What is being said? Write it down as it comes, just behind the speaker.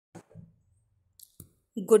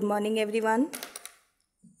Good morning, everyone.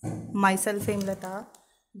 Myself, Hemlata,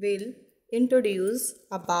 will introduce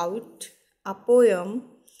about a poem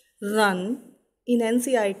run in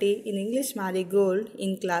NCERT in English Marigold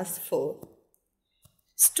in class 4.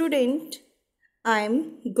 Student, I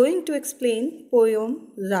am going to explain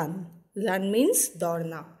poem run. Run means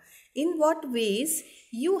दौड़ना. In what ways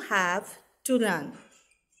you have to run?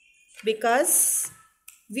 Because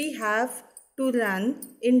we have to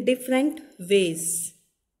run in different ways.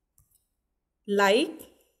 Like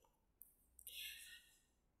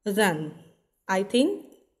run. I think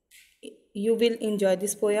you will enjoy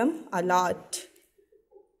this poem a lot.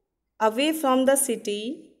 Away from the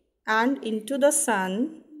city and into the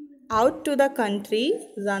sun, out to the country,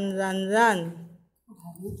 run, run, run.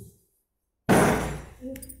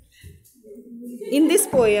 In this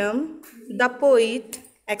poem, the poet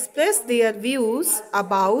expressed their views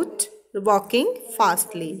about walking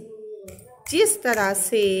fastly. जिस तरह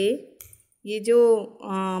से ये जो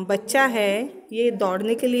बच्चा है ये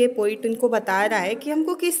दौड़ने के लिए पोइट इनको बता रहा है कि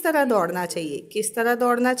हमको किस तरह दौड़ना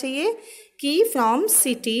चाहिए कि from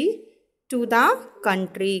city to the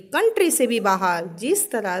country से भी बाहर जिस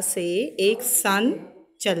तरह से एक सन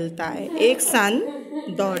चलता है, एक सन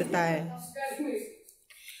दौड़ता है.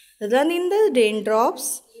 Run in the rain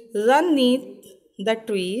drops, run नीथ the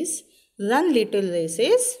trees, run little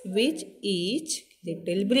races which each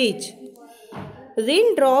little bridge.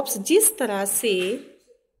 Rain drops जिस तरह से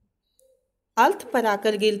अर्थ पर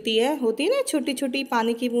आकर गिरती है, होती है ना छोटी छोटी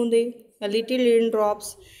पानी की बूंदें, लिटिल रेन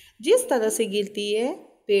ड्रॉप्स जिस तरह से गिरती है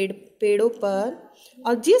पेड़ों पर,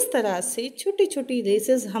 और जिस तरह से छोटी छोटी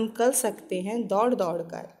रेसेस हम कर सकते हैं दौड़ दौड़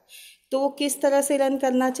कर, तो वो किस तरह से रन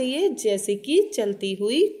करना चाहिए? जैसे कि चलती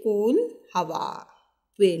हुई कूल हवा,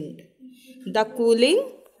 विंड, द कूलिंग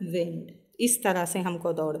विंड. इस तरह से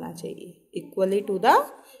हमको दौड़ना चाहिए. Equally to the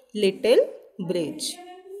little bridge.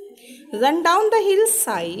 Run down the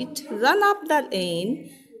hillside, run up the lane,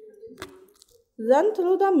 run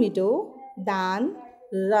through the meadow, then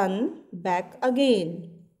run back again.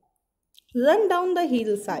 Run down the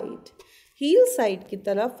hillside. Hillside की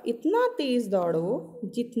तरफ इतना तेज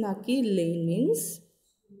दौड़ो जितना कि लेन मीन्स,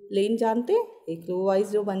 लेन जानते हैं, एक रो वाइज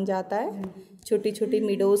जो बन जाता है छोटी छोटी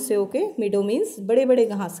मिडोज से होके, मिडो मीन्स बड़े बड़े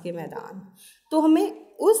घास के मैदान. तो हमें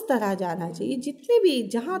उस तरह जाना चाहिए जितने भी,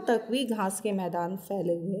 जहाँ तक भी घास के मैदान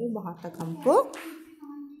फैले हुए वहाँ तक हमको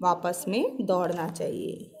वापस में दौड़ना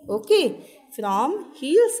चाहिए. Okay, from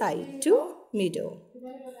hill side to मिडो.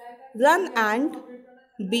 Run and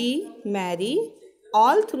B Mary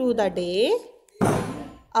all through the day.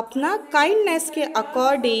 अपना काइंडनेस के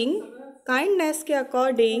अकॉर्डिंग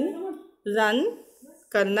रन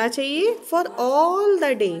करना चाहिए. For all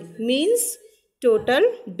the day means total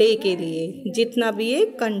day के लिए, जितना भी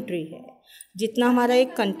एक कंट्री है, जितना हमारा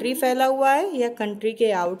एक कंट्री फैला हुआ है या कंट्री के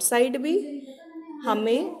आउटसाइड भी,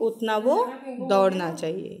 हमें उतना वो दौड़ना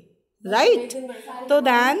चाहिए. राइट? तो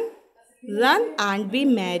then run and B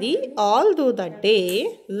Mary all through the day,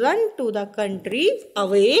 run to the country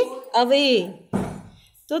away.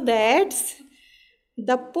 तो that's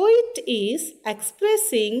the poet is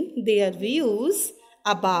expressing their views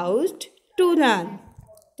about to run.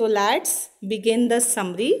 So let's begin the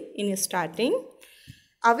summary in starting.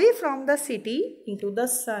 Away from the city into the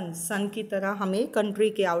sun. Sun की तरह हमें country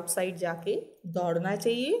के outside जाके दौड़ना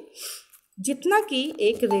चाहिए, जितना कि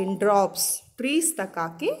एक रेन ड्रॉप्स ट्रीज तक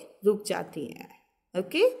आके रुक जाती हैं.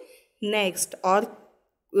 Okay, next. और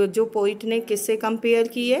जो पोइट ने किससे कंपेयर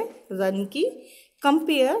की है? रन की.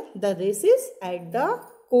 Compare the races at the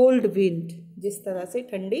cold wind, जिस तरह से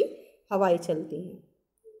ठंडी हवाएं चलती हैं.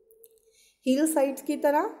 हिल साइड्स की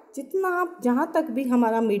तरह जितना आप, जहाँ तक भी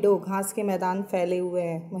हमारा मिडो घास के मैदान फैले हुए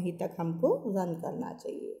हैं वहीं तक हमको रन करना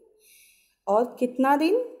चाहिए. और कितना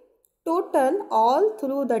दिन? Total all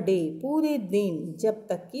through the day, पूरे दिन, जब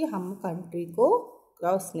तक कि हम कंट्री को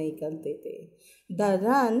क्रॉस नहीं कर देते. The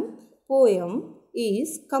run poem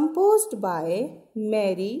is composed bye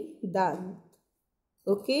Mary दंत.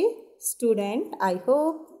 Okay student, I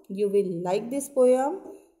hope you will like this poem.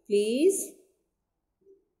 Please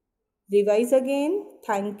revise again.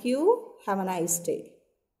 Thank you. Have a nice day.